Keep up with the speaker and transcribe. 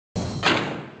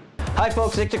Hi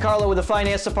folks, Nick DiCarlo with the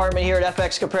finance department here at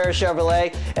FX Caprara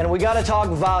Chevrolet, and we got to talk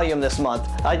volume this month.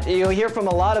 You hear from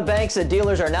a lot of banks that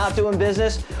dealers are not doing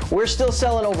business. We're still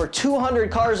selling over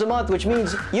 200 cars a month, which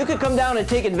means you could come down and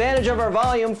take advantage of our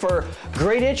volume for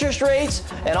great interest rates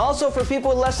and also for people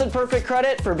with less than perfect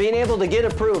credit for being able to get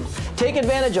approved. Take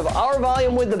advantage of our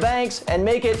volume with the banks and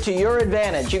make it to your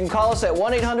advantage. You can call us at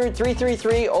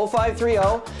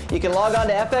 1-800-333-0530. You can log on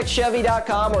to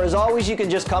fxchevy.com, or as always, you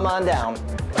can just come on down.